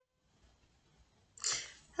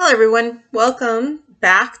Hello, everyone. Welcome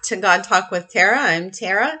back to God Talk with Tara. I'm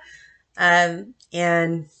Tara, and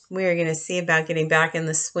we are going to see about getting back in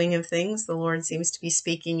the swing of things. The Lord seems to be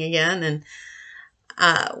speaking again, and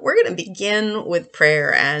we're going to begin with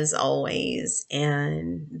prayer as always,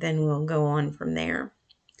 and then we'll go on from there.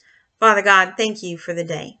 Father God, thank you for the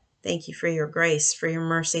day. Thank you for your grace, for your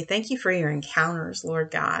mercy. Thank you for your encounters,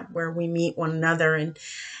 Lord God, where we meet one another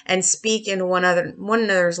and speak into one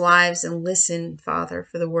another's lives and listen, Father,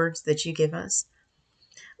 for the words that you give us.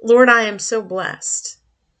 Lord, I am so blessed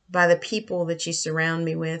by the people that you surround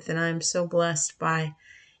me with, and I am so blessed by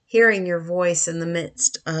hearing your voice in the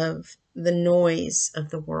midst of the noise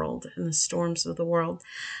of the world and the storms of the world.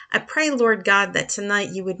 I pray, Lord God, that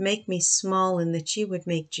tonight you would make me small and that you would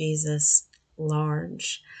make Jesus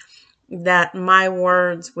large. That my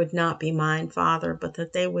words would not be mine, Father, but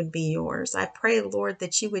that they would be yours. I pray, Lord,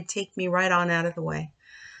 that you would take me right on out of the way,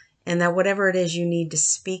 and that whatever it is you need to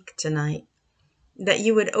speak tonight, that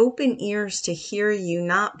you would open ears to hear you,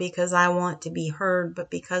 not because I want to be heard,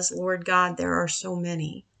 but because, Lord God, there are so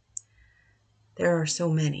many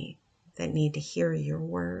that need to hear your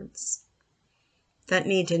words, that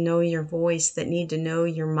need to know your voice, that need to know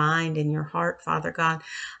your mind and your heart, Father God.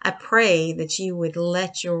 I pray that you would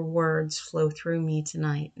let your words flow through me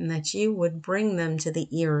tonight, and that you would bring them to the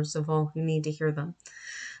ears of all who need to hear them.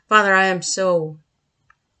 Father, I am so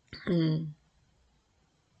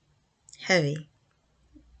heavy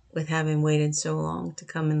with having waited so long to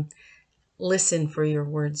come and listen for your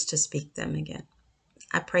words to speak them again.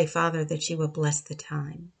 I pray, Father, that you would bless the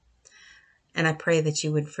time. And I pray that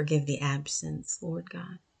you would forgive the absence, Lord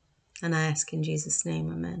God. And I ask in Jesus'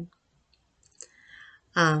 name, amen.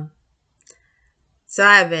 So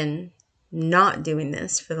I've been not doing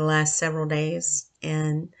this for the last several days.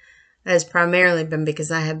 And that has primarily been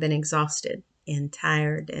because I have been exhausted and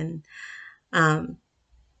tired. And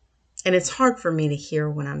it's hard for me to hear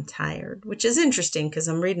when I'm tired, which is interesting because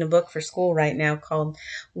I'm reading a book for school right now called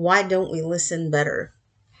Why Don't We Listen Better?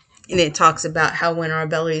 And it talks about how when our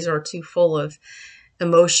bellies are too full of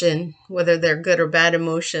emotion, whether they're good or bad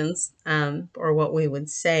emotions, or what we would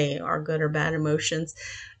say are good or bad emotions,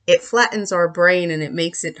 it flattens our brain and it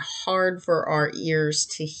makes it hard for our ears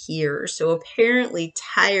to hear. So apparently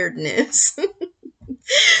tiredness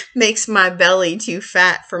makes my belly too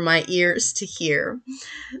fat for my ears to hear.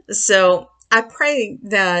 So I pray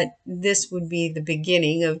that this would be the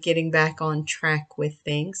beginning of getting back on track with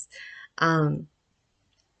things.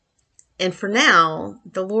 And for now,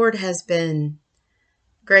 the Lord has been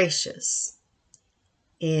gracious.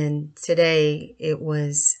 And today it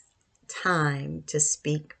was time to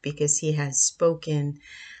speak because he has spoken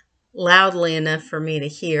loudly enough for me to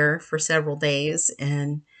hear for several days.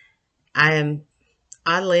 And I am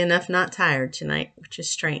oddly enough not tired tonight, which is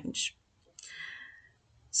strange.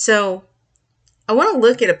 So I want to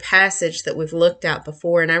look at a passage that we've looked at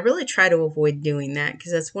before, and I really try to avoid doing that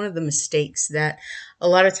because that's one of the mistakes that a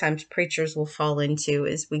lot of times preachers will fall into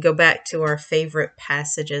is we go back to our favorite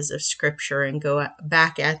passages of scripture and go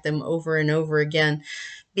back at them over and over again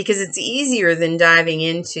because it's easier than diving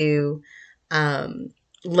into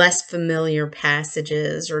less familiar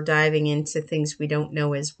passages or diving into things we don't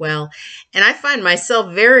know as well. And I find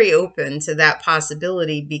myself very open to that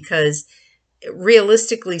possibility because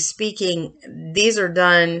realistically speaking, these are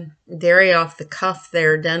done very off the cuff.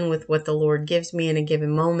 They're done with what the Lord gives me in a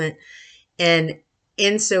given moment. And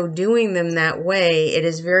in so doing them that way, it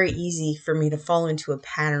is very easy for me to fall into a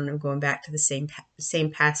pattern of going back to the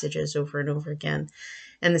same passages over and over again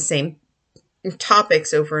and the same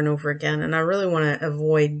topics over and over again. And I really want to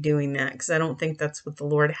avoid doing that because I don't think that's what the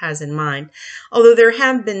Lord has in mind. Although there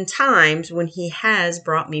have been times when he has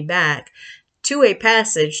brought me back to a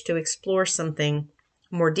passage to explore something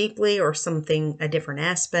more deeply or something, a different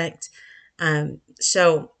aspect.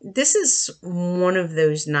 So this is one of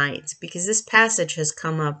those nights because this passage has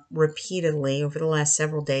come up repeatedly over the last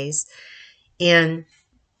several days. And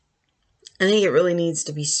I think it really needs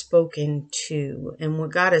to be spoken to. And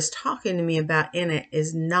what God is talking to me about in it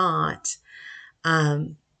is not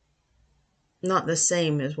the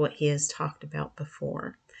same as what he has talked about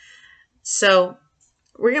before. So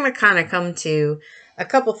we're going to kind of come to a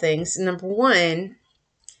couple things. Number one,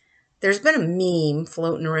 there's been a meme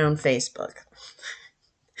floating around Facebook.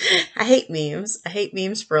 I hate memes. I hate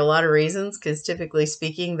memes for a lot of reasons because typically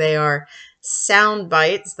speaking, they are sound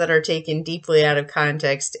bites that are taken deeply out of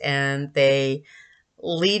context and they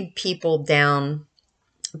lead people down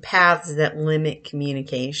paths that limit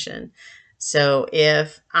communication. So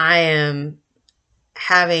if I am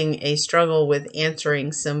having a struggle with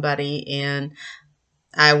answering somebody and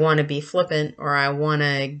I want to be flippant, or I want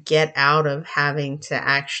to get out of having to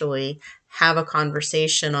actually have a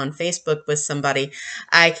conversation on Facebook with somebody,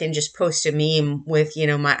 I can just post a meme with,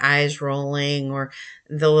 my eyes rolling, or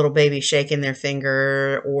the little baby shaking their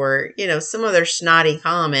finger, or, some other snotty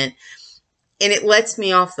comment. And it lets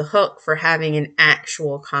me off the hook for having an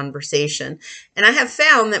actual conversation. And I have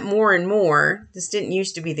found that more and more, this didn't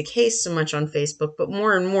used to be the case so much on Facebook, but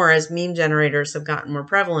more and more as meme generators have gotten more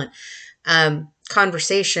prevalent,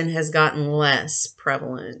 conversation has gotten less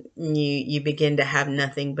prevalent. You begin to have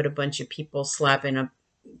nothing but a bunch of people slapping up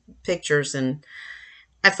pictures, and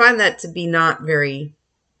I find that to be not very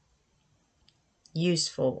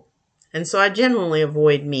useful. And so I generally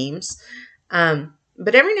avoid memes.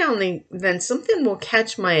 But every now and then something will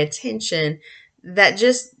catch my attention that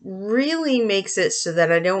just really makes it so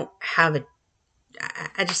that I don't have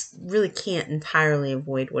I just really can't entirely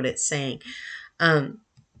avoid what it's saying. And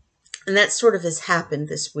that sort of has happened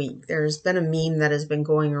this week. There's been a meme that has been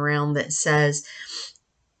going around that says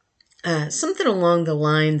something along the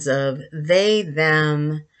lines of they,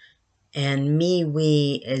 them, and me,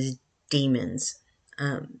 we as demons.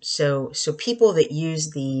 So people that use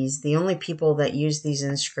these, the only people that use these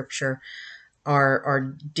in scripture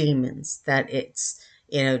are demons. That it's,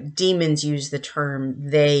 demons use the term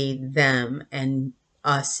they, them, and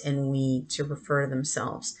us and we to refer to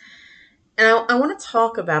themselves. And I want to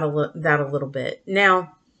talk about that a little bit.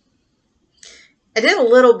 Now, I did a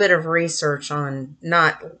little bit of research on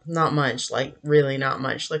not much, like really not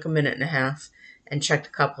much, like a minute and a half, and checked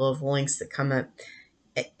a couple of links that come up.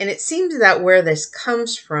 And it seems that where this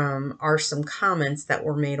comes from are some comments that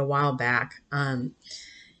were made a while back. And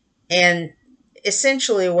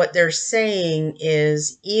essentially what they're saying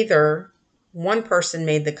is either one person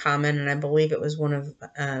made the comment, and I believe it was one of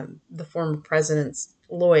the former president's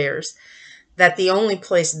lawyers, that the only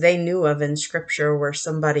place they knew of in scripture where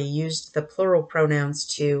somebody used the plural pronouns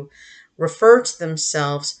to refer to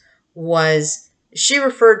themselves was, she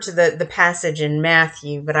referred to the passage in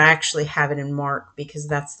Matthew, but I actually have it in Mark because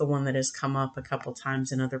that's the one that has come up a couple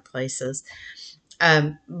times in other places.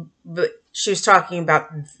 But she was talking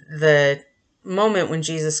about the moment when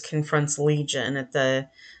Jesus confronts Legion at the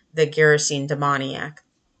Gerasene demoniac.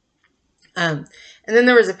 And then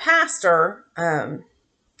there was a pastor,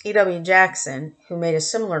 E.W. Jackson, who made a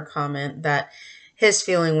similar comment that his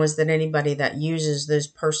feeling was that anybody that uses those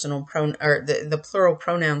personal or the plural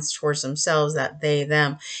pronouns towards themselves, that they,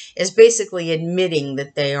 them, is basically admitting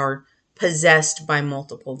that they are possessed by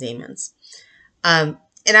multiple demons. And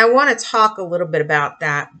I want to talk a little bit about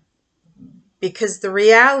that, because the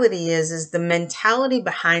reality is the mentality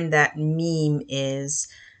behind that meme is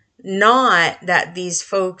not that these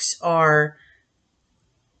folks are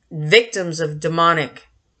victims of demonic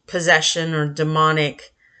possession or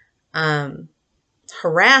demonic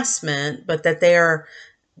harassment, but that they are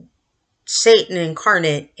Satan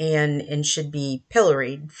incarnate and should be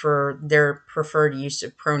pilloried for their preferred use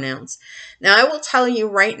of pronouns. Now, I will tell you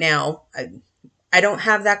right now, I don't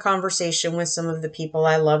have that conversation with some of the people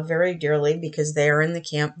I love very dearly, because they are in the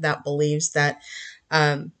camp that believes that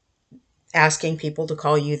asking people to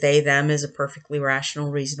call you they, them is a perfectly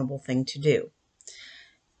rational, reasonable thing to do.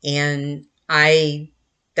 And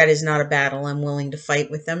that is not a battle I'm willing to fight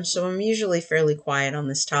with them, so I'm usually fairly quiet on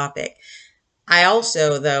this topic. I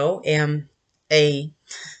also, though, am a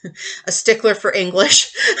stickler for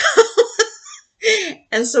English.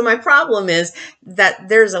 And so my problem is that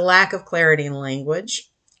there's a lack of clarity in language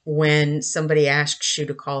when somebody asks you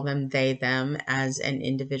to call them they, them as an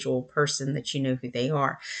individual person that you know who they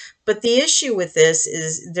are. But the issue with this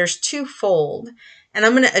is there's twofold. And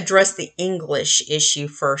I'm going to address the English issue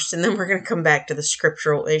first, and then we're going to come back to the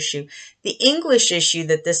scriptural issue. The English issue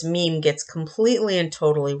that this meme gets completely and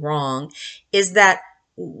totally wrong is that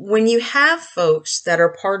when you have folks that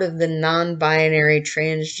are part of the non-binary,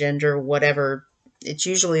 transgender, whatever, it's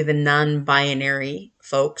usually the non-binary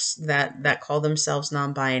folks that call themselves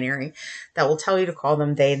non-binary that will tell you to call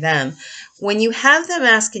them they, them. When you have them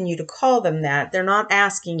asking you to call them that, they're not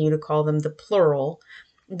asking you to call them the plural.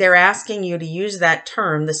 They're asking you to use that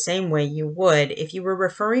term the same way you would if you were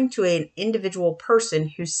referring to an individual person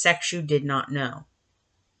whose sex you did not know.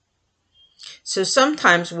 So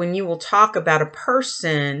sometimes when you will talk about a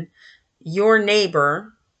person, your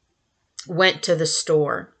neighbor went to the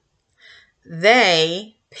store.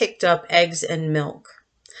 They picked up eggs and milk.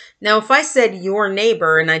 Now, if I said your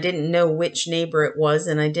neighbor and I didn't know which neighbor it was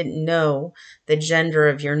and I didn't know the gender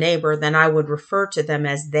of your neighbor, then I would refer to them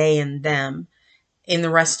as they and them. in the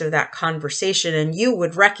rest of that conversation, and you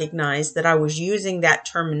would recognize that I was using that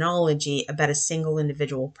terminology about a single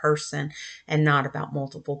individual person and not about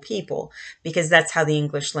multiple people, because that's how the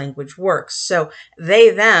English language works. So they,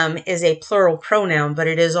 them is a plural pronoun, but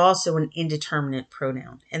it is also an indeterminate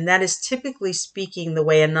pronoun. And that is typically speaking the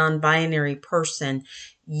way a non-binary person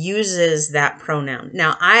uses that pronoun.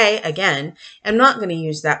 Now, I, again, am not going to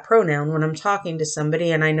use that pronoun when I'm talking to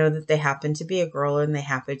somebody and I know that they happen to be a girl and they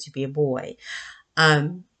happen to be a boy.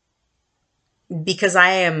 Because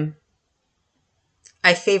I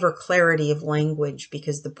favor clarity of language,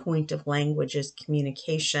 because the point of language is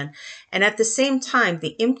communication. And at the same time,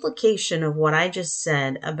 the implication of what I just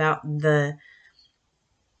said about the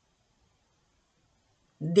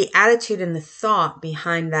attitude and the thought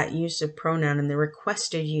behind that use of pronoun and the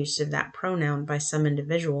requested use of that pronoun by some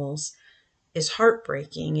individuals is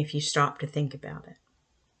heartbreaking if you stop to think about it.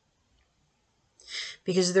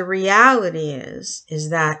 Because the reality is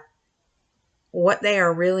that what they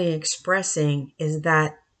are really expressing is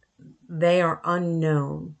that they are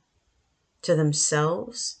unknown to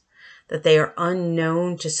themselves, that they are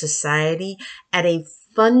unknown to society at a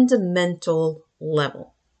fundamental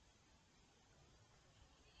level.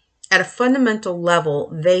 At a fundamental level,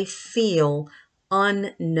 they feel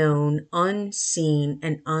unknown, unseen,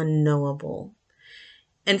 and unknowable.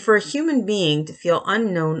 And for a human being to feel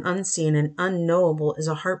unknown, unseen, and unknowable is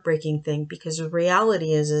a heartbreaking thing, because the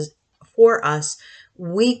reality is for us,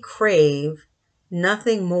 we crave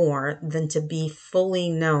nothing more than to be fully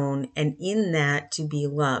known, and in that to be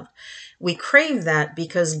loved. We crave that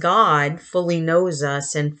because God fully knows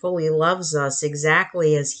us and fully loves us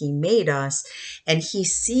exactly as He made us, and He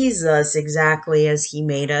sees us exactly as He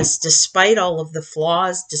made us, despite all of the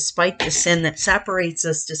flaws, despite the sin that separates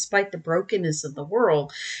us, despite the brokenness of the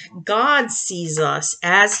world. God sees us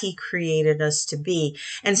as He created us to be.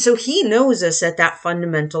 And so He knows us at that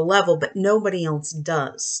fundamental level, but nobody else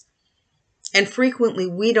does. And frequently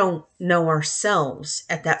we don't know ourselves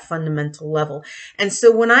at that fundamental level. And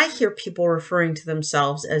so when I hear people referring to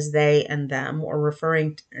themselves as they and them, or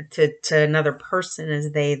referring to another person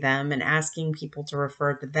as they, them, and asking people to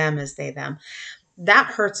refer to them as they, them, that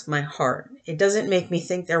hurts my heart. It doesn't make me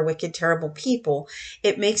think they're wicked, terrible people.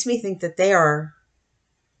 It makes me think that they are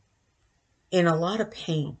in a lot of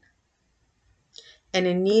pain and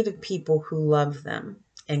in need of people who love them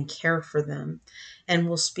and care for them and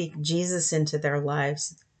will speak Jesus into their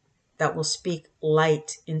lives, that will speak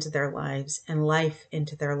light into their lives and life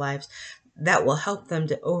into their lives, that will help them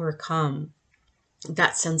to overcome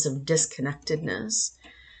that sense of disconnectedness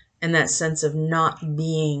and that sense of not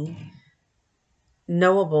being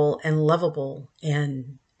knowable and lovable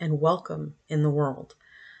and welcome in the world.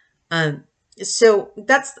 So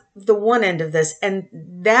that's the one end of this. And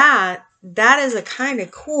that is a kind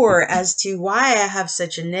of core as to why I have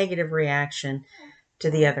such a negative reaction to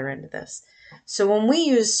the other end of this. So when we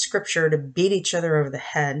use scripture to beat each other over the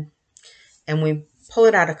head, and we pull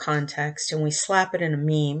it out of context and we slap it in a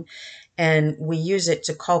meme and we use it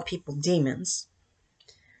to call people demons,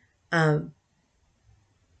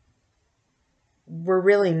 we're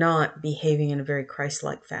really not behaving in a very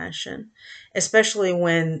Christ-like fashion, especially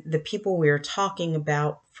when the people we are talking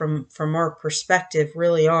about from our perspective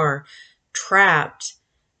really are trapped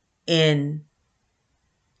in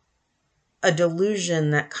a delusion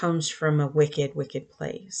that comes from a wicked, wicked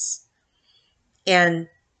place. And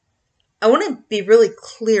I want to be really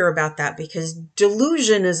clear about that, because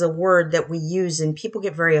delusion is a word that we use and people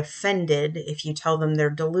get very offended if you tell them they're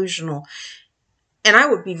delusional. And I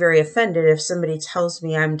would be very offended if somebody tells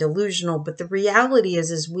me I'm delusional. But the reality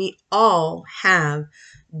is we all have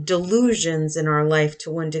delusions in our life to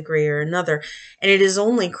one degree or another. And it is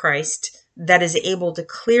only Christ that is able to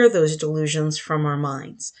clear those delusions from our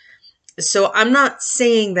minds. So I'm not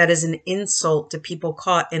saying that as an insult to people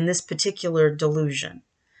caught in this particular delusion.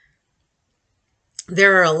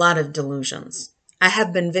 There are a lot of delusions. I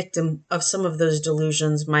have been victim of some of those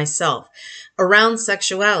delusions myself around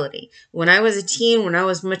sexuality. When I was a teen, when I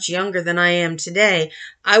was much younger than I am today,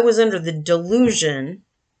 I was under the delusion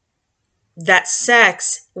that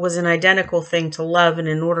sex was an identical thing to love. And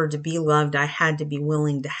in order to be loved, I had to be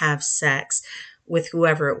willing to have sex with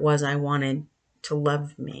whoever it was I wanted to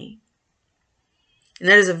love me. And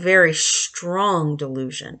that is a very strong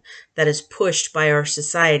delusion that is pushed by our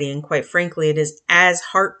society. And quite frankly, it is as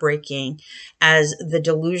heartbreaking as the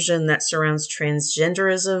delusion that surrounds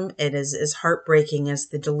transgenderism. It is as heartbreaking as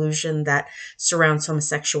the delusion that surrounds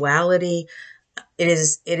homosexuality. It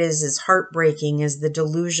is as heartbreaking as the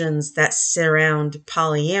delusions that surround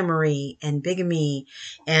polyamory and bigamy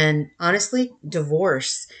and, honestly,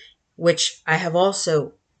 divorce, which I have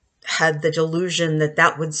also had the delusion that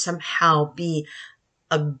that would somehow be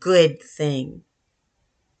a good thing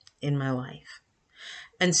in my life.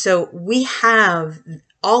 And so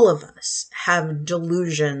all of us have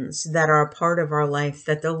delusions that are a part of our life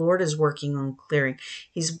that the Lord is working on clearing.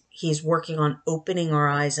 He's working on opening our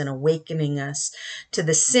eyes and awakening us to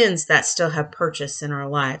the sins that still have purchase in our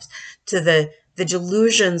lives, to the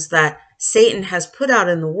delusions that Satan has put out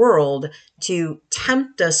in the world to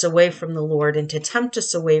tempt us away from the Lord and to tempt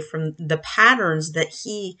us away from the patterns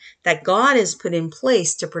that God has put in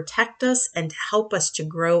place to protect us and to help us to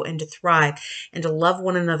grow and to thrive and to love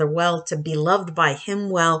one another well, to be loved by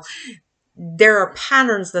Him well. There are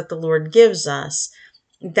patterns that the Lord gives us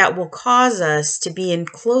that will cause us to be in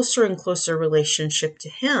closer and closer relationship to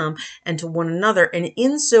Him and to one another. And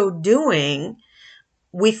in so doing,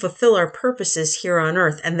 we fulfill our purposes here on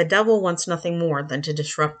earth, and the devil wants nothing more than to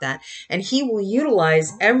disrupt that. And he will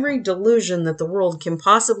utilize every delusion that the world can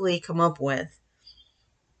possibly come up with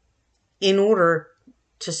in order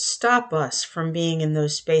to stop us from being in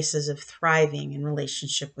those spaces of thriving in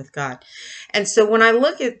relationship with God. And so when I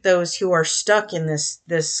look at those who are stuck in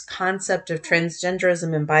this concept of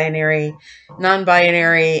transgenderism and binary,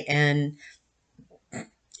 non-binary, and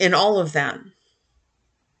in all of that,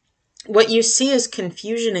 what you see is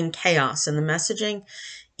confusion and chaos in the messaging,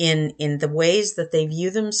 in the ways that they view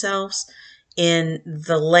themselves, in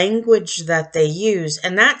the language that they use.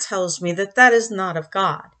 And that tells me that that is not of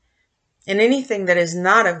God. And anything that is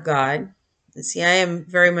not of God, see, I am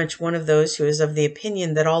very much one of those who is of the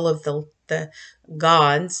opinion that all of the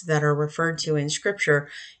gods that are referred to in Scripture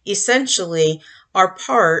essentially are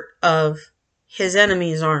part of his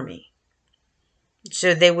enemy's army.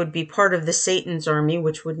 So they would be part of the Satan's army,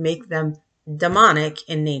 which would make them demonic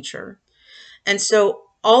in nature. And so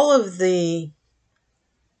all of the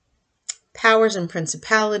powers and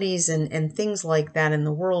principalities and things like that in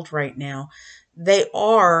the world right now, they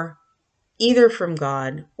are either from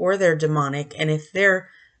God or they're demonic. And if their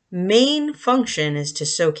main function is to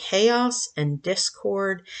sow chaos and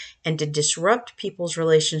discord and to disrupt people's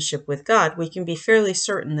relationship with God, we can be fairly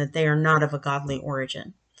certain that they are not of a godly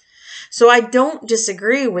origin. So I don't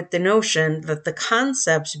disagree with the notion that the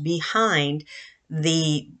concepts behind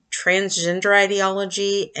the transgender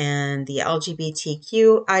ideology and the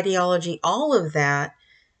LGBTQ ideology, all of that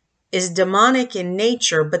is demonic in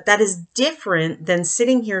nature, but that is different than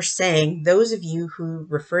sitting here saying, those of you who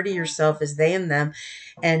refer to yourself as they and them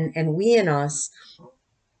and we and us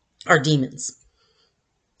are demons.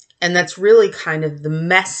 And that's really kind of the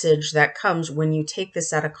message that comes when you take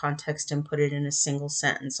this out of context and put it in a single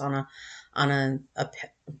sentence on a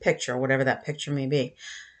picture, whatever that picture may be.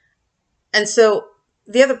 And so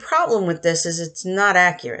the other problem with this is it's not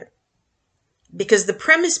accurate, because the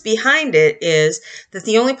premise behind it is that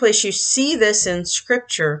the only place you see this in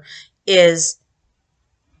Scripture is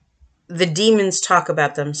the demons talk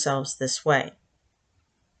about themselves this way.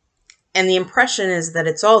 And the impression is that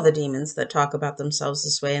it's all the demons that talk about themselves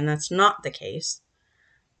this way, and that's not the case.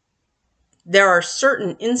 There are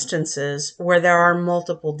certain instances where there are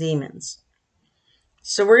multiple demons.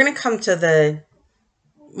 So we're going to come to the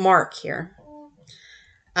Mark here.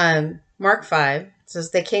 Mark 5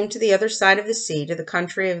 says, they came to the other side of the sea, to the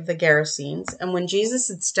country of the Gerasenes. And when Jesus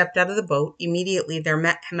had stepped out of the boat, immediately there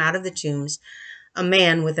met him out of the tombs a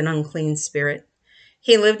man with an unclean spirit.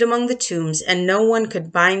 He lived among the tombs, and no one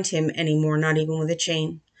could bind him any more, not even with a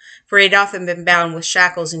chain. For he had often been bound with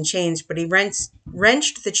shackles and chains, but he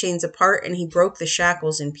wrenched the chains apart, and he broke the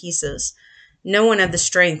shackles in pieces. No one had the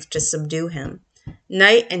strength to subdue him.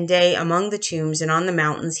 Night and day among the tombs and on the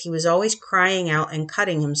mountains, he was always crying out and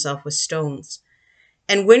cutting himself with stones.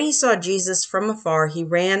 And when he saw Jesus from afar, he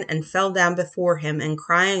ran and fell down before him, and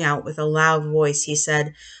crying out with a loud voice, he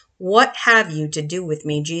said, what have you to do with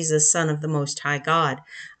me, Jesus, Son of the Most High God?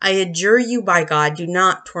 I adjure you by God, do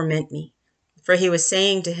not torment me. For he was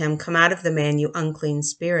saying to him, come out of the man, you unclean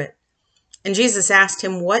spirit. And Jesus asked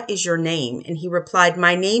him, what is your name? And he replied,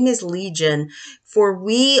 my name is Legion, for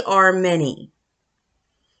we are many.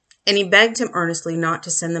 And he begged him earnestly not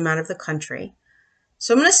to send them out of the country.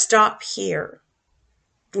 So I'm going to stop here,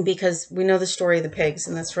 because we know the story of the pigs,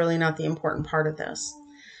 and that's really not the important part of this.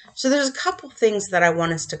 So there's a couple things that I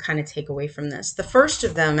want us to kind of take away from this. The first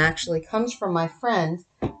of them actually comes from my friend.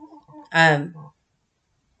 I'm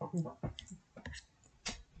going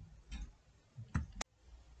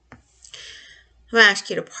to ask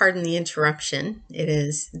you to pardon the interruption. It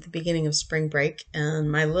is the beginning of spring break,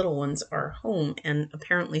 and my little ones are home and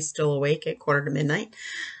apparently still awake at midnight.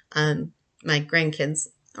 My grandkids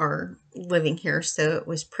are living here, so it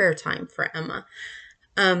was prayer time for Emma.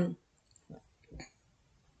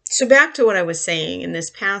 So back to what I was saying in this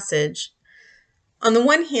passage. On the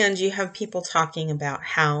one hand, you have people talking about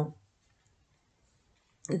how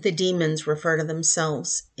the demons refer to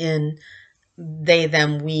themselves in they,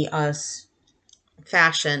 them, we, us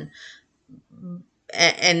fashion,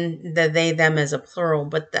 and the they, them as a plural,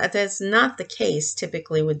 but that's not the case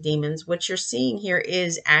typically with demons. What you're seeing here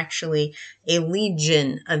is actually a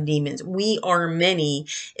legion of demons. We are many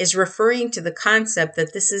is referring to the concept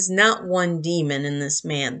that this is not one demon in this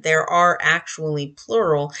man. There are actually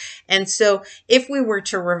plural. And so if we were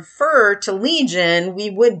to refer to legion, we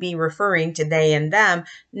would be referring to they and them,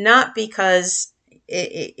 not because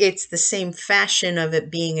it's the same fashion of it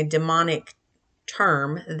being a demonic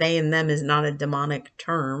term. They and them is not a demonic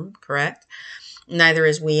term, correct? Neither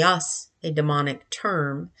is we, us a demonic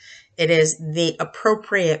term. It is the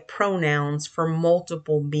appropriate pronouns for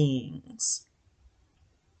multiple beings.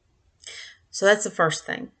 So that's the first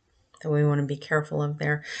thing that we want to be careful of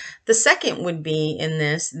there. The second would be in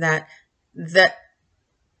this that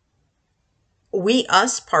we,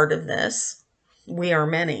 us part of this, we are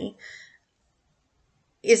many,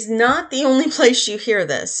 is not the only place you hear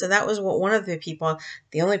this. So that was what one of the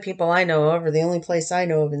only people I know of, or the only place I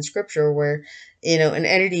know of in scripture where, an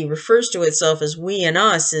entity refers to itself as we and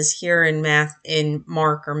us is here in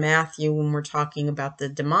Mark or Matthew when we're talking about the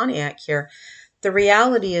demoniac here. The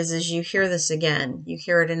reality is you hear this again. You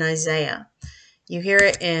hear it in Isaiah. You hear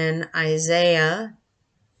it in Isaiah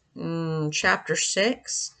chapter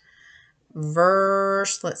 6,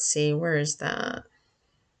 verse, let's see, where is that?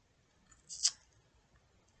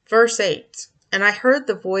 Verse 8. And I heard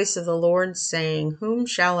the voice of the Lord saying, whom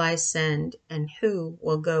shall I send, and who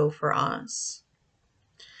will go for us?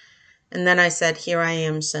 And then I said, here I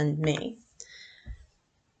am, send me.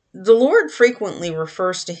 The Lord frequently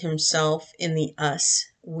refers to himself in the us,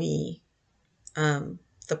 we,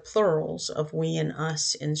 the plurals of we and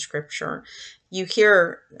us in scripture. You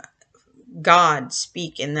hear God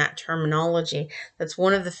speak in that terminology. That's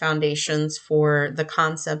one of the foundations for the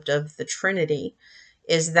concept of the Trinity,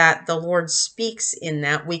 is that the Lord speaks in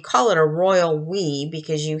that. We call it a royal we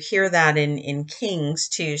because you hear that in Kings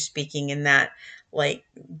too, speaking in that, like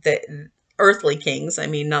the earthly kings, I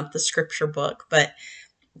mean, not the scripture book, but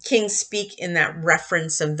kings speak in that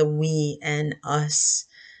reference of the we and us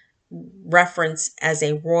reference as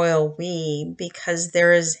a royal we, because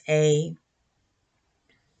there is a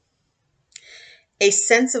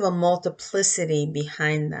sense of a multiplicity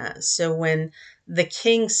behind that. So when the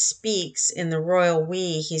king speaks in the royal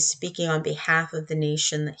we, he's speaking on behalf of the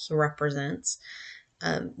nation that he represents.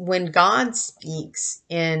 When God speaks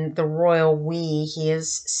in the royal we, he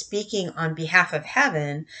is speaking on behalf of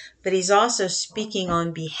heaven, but he's also speaking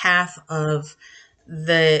on behalf of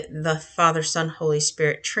the Father, Son, Holy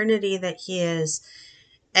Spirit Trinity that he is.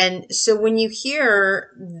 And so when you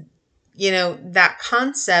hear that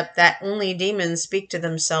concept that only demons speak to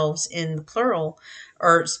themselves in the plural,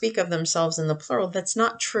 or speak of themselves in the plural, that's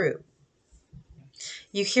not true.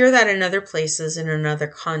 You hear that in other places and in other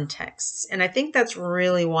contexts. And I think that's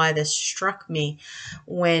really why this struck me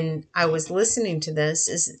when I was listening to this,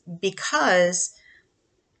 is because,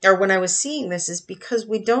 or when I was seeing this, is because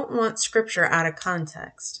we don't want scripture out of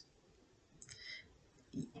context.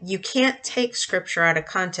 You can't take scripture out of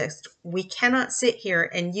context. We cannot sit here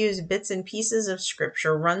and use bits and pieces of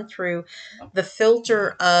scripture, run through the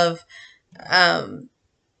filter of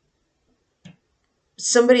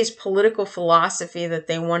somebody's political philosophy that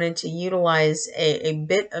they wanted to utilize a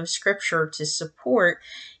bit of scripture to support,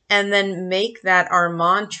 and then make that our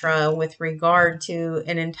mantra with regard to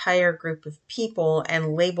an entire group of people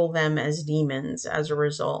and label them as demons as a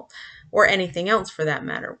result, or anything else for that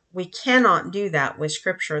matter. We cannot do that with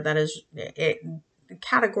scripture. That is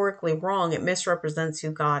categorically wrong. It misrepresents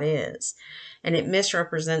who God is, and it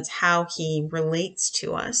misrepresents how he relates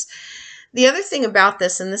to us. The other thing about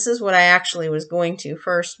this, and this is what I actually was going to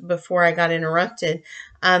first before I got interrupted,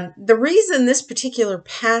 the reason this particular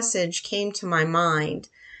passage came to my mind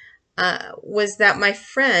was that my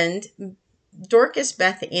friend, Dorcas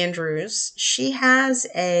Beth Andrews, she has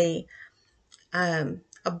a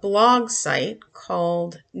blog site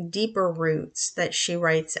called Deeper Roots that she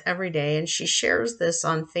writes every day, and she shares this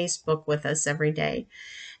on Facebook with us every day.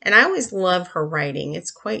 And I always love her writing.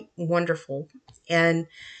 It's quite wonderful. And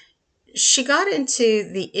she got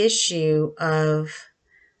into the issue of,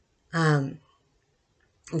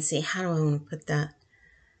 let's see, how do I want to put that?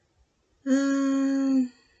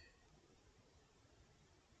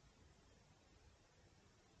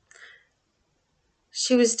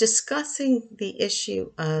 She was discussing the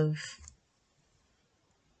issue of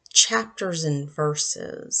chapters and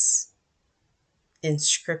verses. in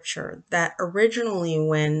scripture that originally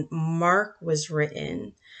when Mark was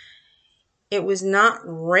written, it was not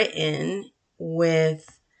written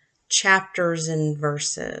with chapters and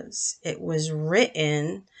verses. It was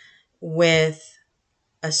written with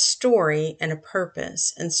a story and a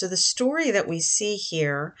purpose. And so the story that we see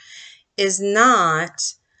here is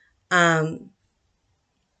not, I'm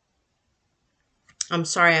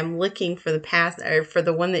sorry, I'm looking for the path or for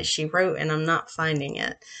the one that she wrote and I'm not finding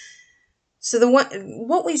it. So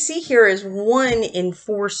what we see here is one in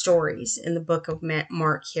 4 stories in the book of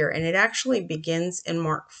Mark here, and it actually begins in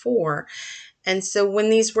Mark 4. And so when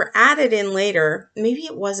these were added in later, maybe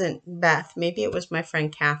it wasn't Beth, maybe it was my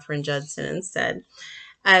friend Catherine Judson instead.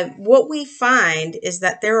 What we find is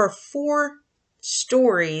that there are 4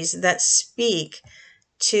 stories that speak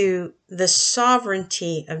to the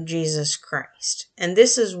sovereignty of Jesus Christ. And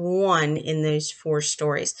this is one in those 4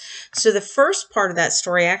 stories. So the first part of that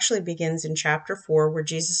story actually begins in chapter 4, where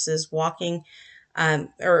Jesus is walking,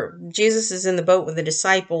 or Jesus is in the boat with the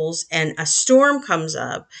disciples, and a storm comes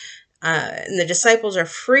up. And the disciples are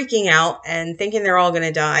freaking out and thinking they're all going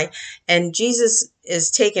to die. And Jesus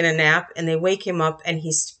is taking a nap, and they wake him up, and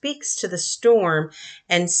he speaks to the storm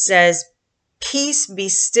and says, "Peace, be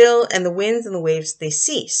still," and the winds and the waves, they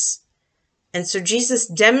cease. And so Jesus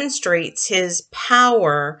demonstrates his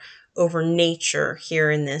power over nature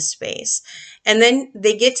here in this space. And then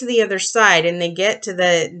they get to the other side, and they get to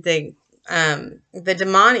the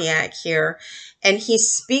demoniac here, and he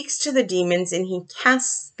speaks to the demons and he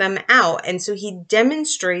casts them out. And so he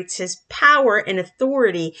demonstrates his power and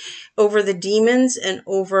authority over the demons and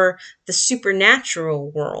over the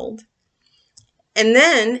supernatural world. And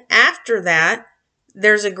then after that,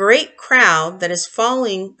 there's a great crowd that is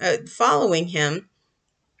following him.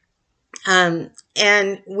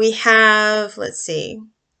 And we have, let's see,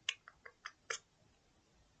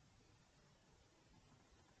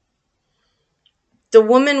 the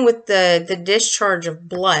woman with the discharge of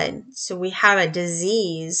blood. So we have a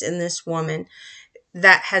disease in this woman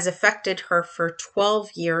that has affected her for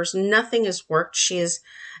 12 years. Nothing has worked. She has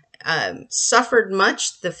suffered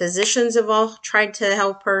much. The physicians have all tried to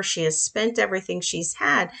help her. She has spent everything she's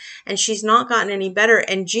had, and she's not gotten any better.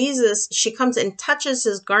 And Jesus, she comes and touches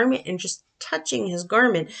his garment, and just touching his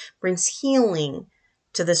garment brings healing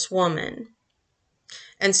to this woman.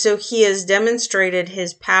 And so he has demonstrated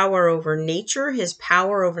his power over nature, his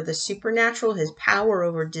power over the supernatural, his power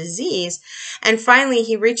over disease. And finally,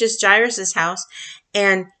 he reaches Jairus' house,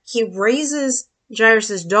 and he raises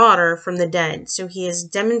Jairus' daughter from the dead. So he is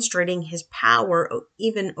demonstrating his power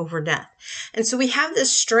even over death. And so we have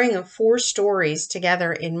this string of 4 stories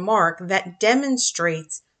together in Mark that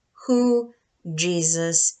demonstrates who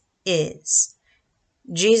Jesus is.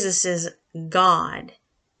 Jesus is God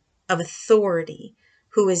of authority,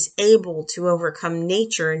 who is able to overcome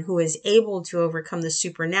nature, and who is able to overcome the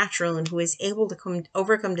supernatural, and who is able to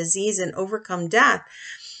overcome disease and overcome death.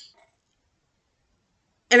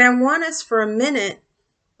 And I want us for a minute,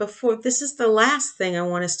 before this is the last thing I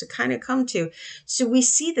want us to kind of come to. So we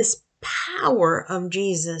see this power of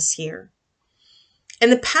Jesus here.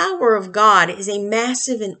 And the power of God is a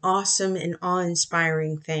massive and awesome and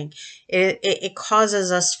awe-inspiring thing. It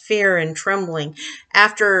causes us fear and trembling.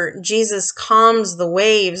 After Jesus calms the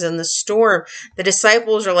waves and the storm, the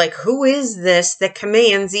disciples are like, "Who is this that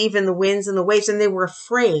commands even the winds and the waves?" And they were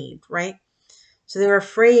afraid, right? So they were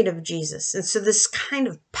afraid of Jesus. And so this kind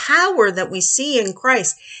of power that we see in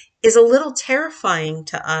Christ is a little terrifying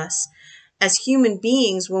to us as human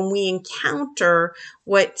beings when we encounter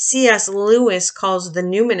what C.S. Lewis calls the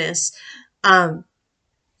numinous.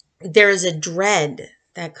 There is a dread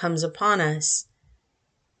that comes upon us.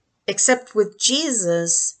 Except with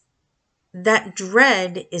Jesus, that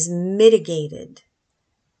dread is mitigated,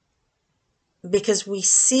 because we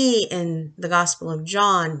see in the Gospel of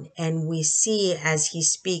John, and we see as he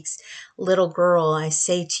speaks, "Little girl, I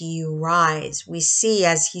say to you, rise." We see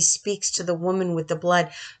as he speaks to the woman with the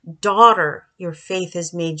blood, "Daughter, your faith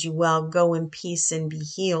has made you well. Go in peace and be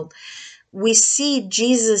healed." We see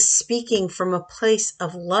Jesus speaking from a place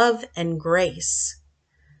of love and grace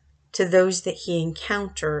to those that he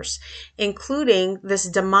encounters, including this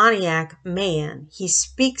demoniac man. He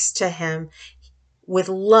speaks to him with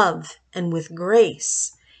love and with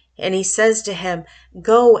grace. And he says to him,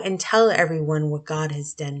 "Go and tell everyone what God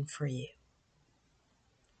has done for you,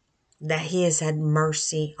 that he has had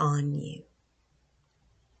mercy on you."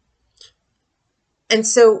 And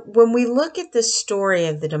so when we look at the story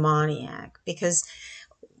of the demoniac, because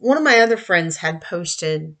one of my other friends had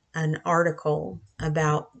posted an article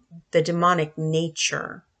about the demonic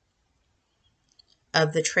nature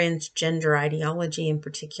of the transgender ideology in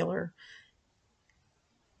particular,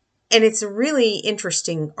 And it's a really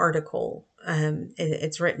interesting article.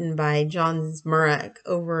 It's written by John Zmurek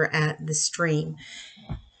over at The Stream.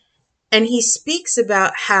 And he speaks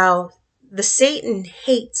about how the Satan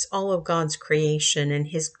hates all of God's creation, and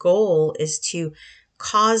his goal is to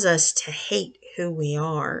cause us to hate who we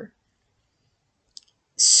are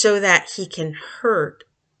so that he can hurt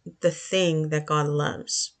the thing that God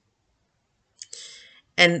loves.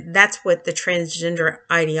 And that's what the transgender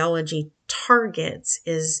ideology targets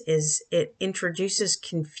is it introduces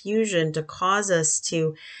confusion to cause us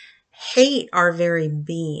to hate our very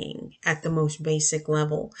being at the most basic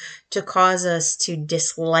level, to cause us to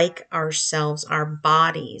dislike ourselves, our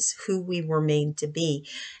bodies, who we were made to be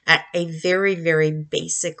at a very, very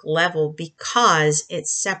basic level, because it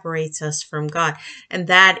separates us from God. And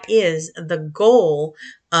that is the goal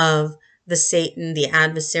of the Satan, the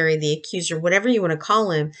adversary, the accuser, whatever you want to call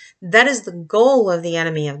him. That is the goal of the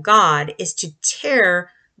enemy of God, is to tear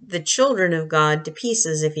the children of God to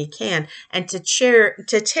pieces if he can, and to tear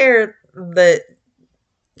the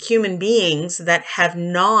human beings that have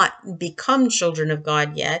not become children of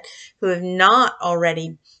God yet, who have not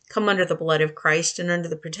already come under the blood of Christ and under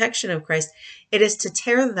the protection of Christ. It is to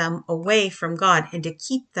tear them away from God and to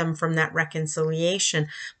keep them from that reconciliation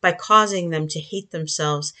by causing them to hate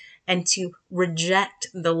themselves and to reject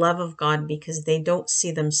the love of God because they don't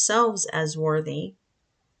see themselves as worthy.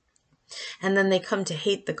 And then they come to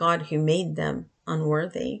hate the God who made them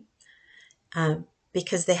unworthy.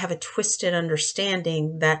 Because they have a twisted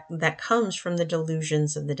understanding that comes from the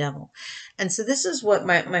delusions of the devil. And so this is what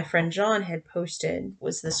my friend John had posted,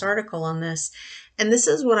 was this article on this. And this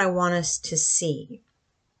is what I want us to see.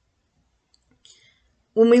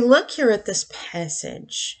 When we look here at this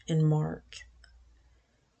passage in Mark,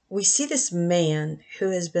 we see this man who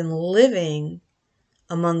has been living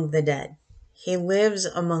among the dead. He lives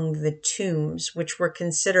among the tombs, which were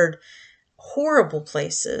considered horrible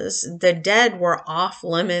places. The dead were off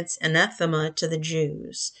limits, anathema to the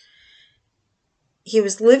Jews. He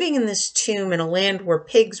was living in this tomb in a land where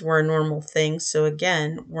pigs were a normal thing, so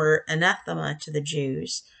again, were anathema to the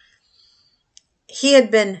Jews. He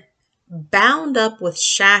had been bound up with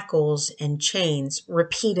shackles and chains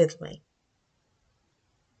repeatedly.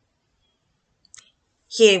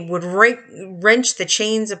 He would wrench the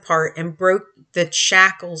chains apart and broke the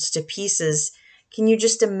shackles to pieces. Can you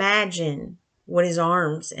just imagine what his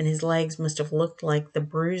arms and his legs must have looked like, the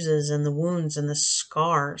bruises and the wounds and the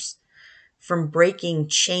scars from breaking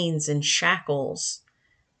chains and shackles?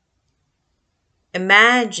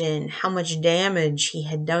 Imagine how much damage he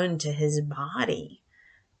had done to his body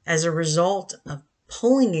as a result of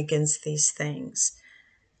pulling against these things.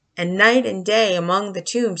 And night and day among the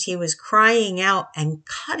tombs, he was crying out and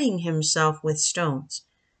cutting himself with stones.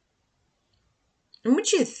 I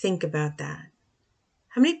want you to think about that.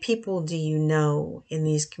 How many people do you know in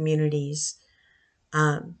these communities?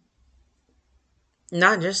 Not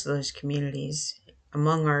just those communities,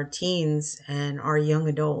 among our teens and our young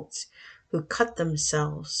adults who cut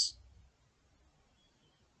themselves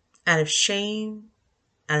out of shame,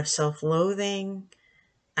 out of self-loathing,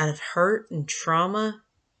 out of hurt and trauma,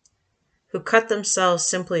 who cut themselves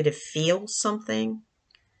simply to feel something.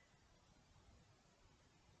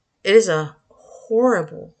 It is a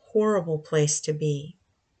horrible, horrible place to be.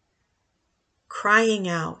 Crying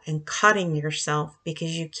out and cutting yourself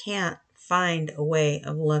because you can't find a way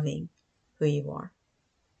of loving who you are.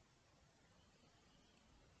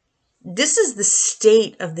 This is the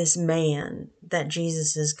state of this man that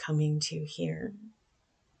Jesus is coming to here.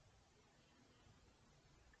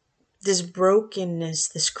 This brokenness,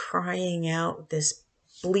 this crying out, this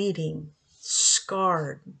bleeding,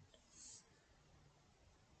 scarred,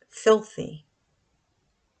 filthy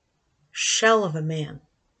shell of a man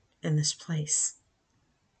in this place.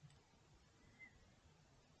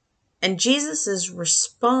 And Jesus'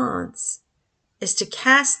 response is to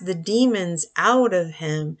cast the demons out of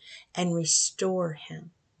him and restore him.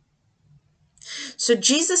 So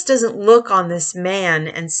Jesus doesn't look on this man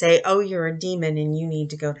and say, oh, you're a demon and you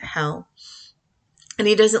need to go to hell. And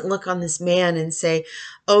he doesn't look on this man and say,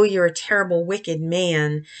 oh, you're a terrible, wicked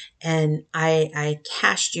man and I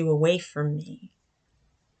cast you away from me.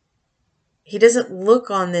 He doesn't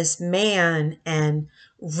look on this man and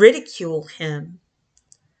ridicule him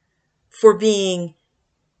for being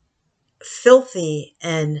filthy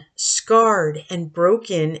and scarred and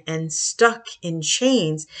broken and stuck in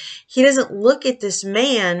chains. He doesn't look at this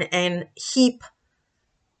man and heap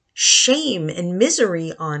shame and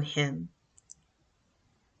misery on him.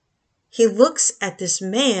 He looks at this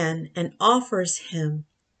man and offers him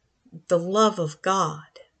the love of God.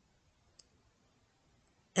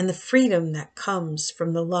 and the freedom that comes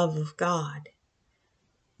from the love of God.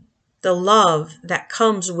 The love that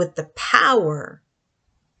comes with the power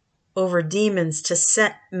over demons to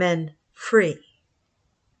set men free.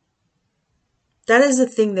 That is the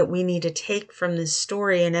thing that we need to take from this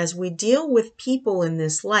story. And as we deal with people in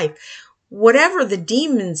this life, whatever the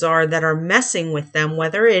demons are that are messing with them,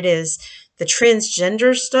 whether it is the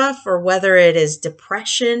transgender stuff or whether it is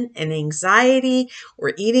depression and anxiety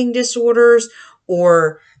or eating disorders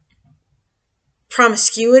or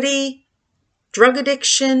promiscuity, drug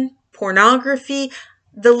addiction, pornography,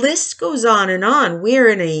 the list goes on and on. We are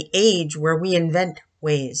in an age where we invent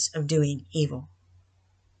ways of doing evil.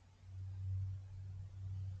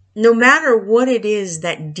 No matter what it is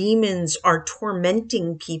that demons are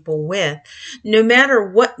tormenting people with, no matter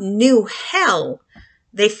what new hell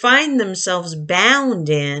they find themselves bound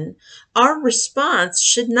in, our response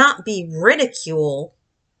should not be ridicule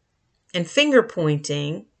and finger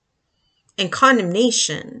pointing and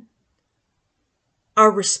condemnation.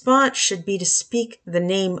 Our response should be to speak the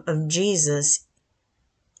name of Jesus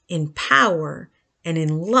in power and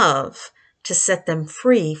in love to set them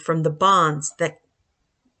free from the bonds that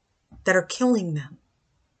are killing them,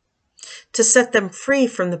 to set them free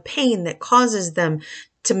from the pain that causes them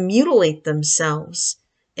to mutilate themselves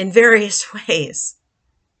in various ways.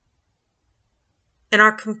 And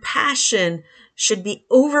our compassion should be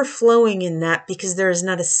overflowing in that, because there is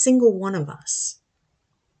not a single one of us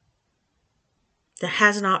that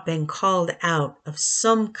has not been called out of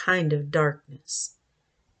some kind of darkness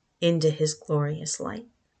into his glorious light.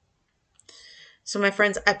 So, my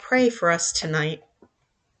friends, I pray for us tonight.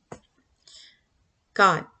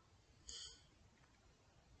 God,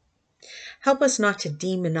 help us not to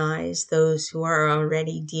demonize those who are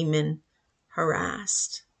already demon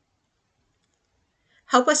harassed.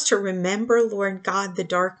 Help us to remember, Lord God, the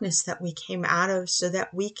darkness that we came out of so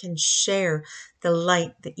that we can share the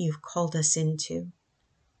light that you've called us into.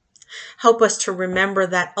 Help us to remember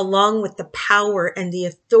that along with the power and the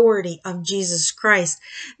authority of Jesus Christ,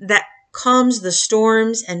 that calms the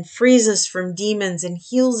storms and frees us from demons and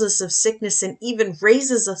heals us of sickness and even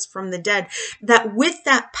raises us from the dead, that with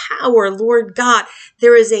that power, Lord God,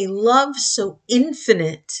 there is a love so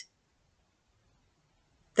infinite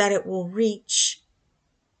that it will reach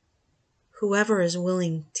whoever is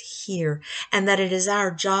willing to hear, and that it is our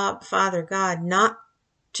job, Father God, not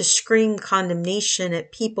to scream condemnation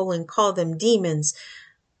at people and call them demons,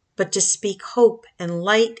 but to speak hope and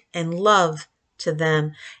light and love to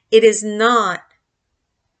them. It is not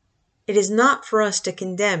for us to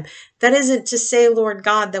condemn. That isn't to say, Lord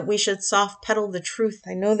God, that we should soft pedal the truth.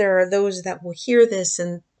 I know there are those that will hear this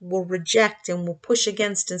and will reject and will push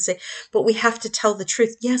against and say, but we have to tell the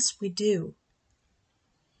truth. Yes, we do.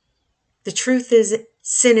 The truth is,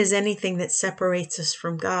 sin is anything that separates us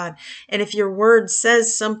from God. And if your word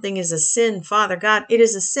says something is a sin, Father God, it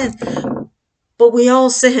is a sin. But we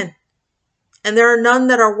all sin. And there are none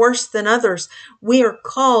that are worse than others. We are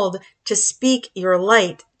called to speak your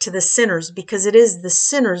light to the sinners, because it is the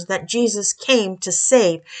sinners that Jesus came to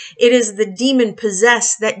save. It is the demon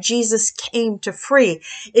possessed that Jesus came to free.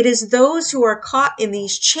 It is those who are caught in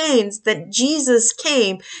these chains that Jesus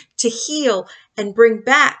came to heal and bring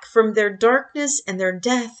back from their darkness and their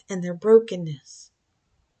death and their brokenness.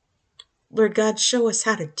 Lord God, show us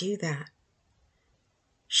how to do that.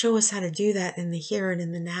 Show us how to do that in the here and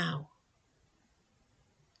in the now.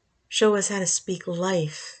 Show us how to speak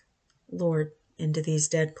life, Lord, into these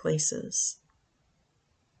dead places.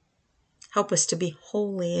 Help us to be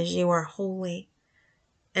holy as you are holy.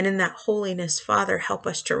 And in that holiness, Father, help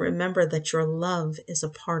us to remember that your love is a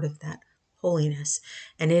part of that holiness.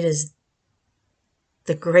 And it is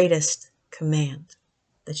the greatest command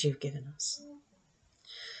that you've given us.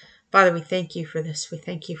 Father, we thank you for this. We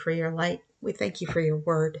thank you for your light. We thank you for your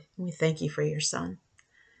word. And we thank you for your Son.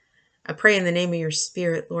 I pray in the name of your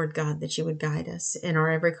Spirit, Lord God, that you would guide us in our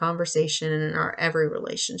every conversation and in our every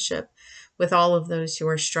relationship with all of those who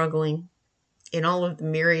are struggling in all of the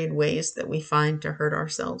myriad ways that we find to hurt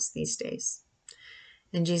ourselves these days.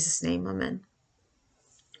 In Jesus' name, amen.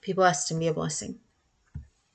 Be blessed and be a blessing.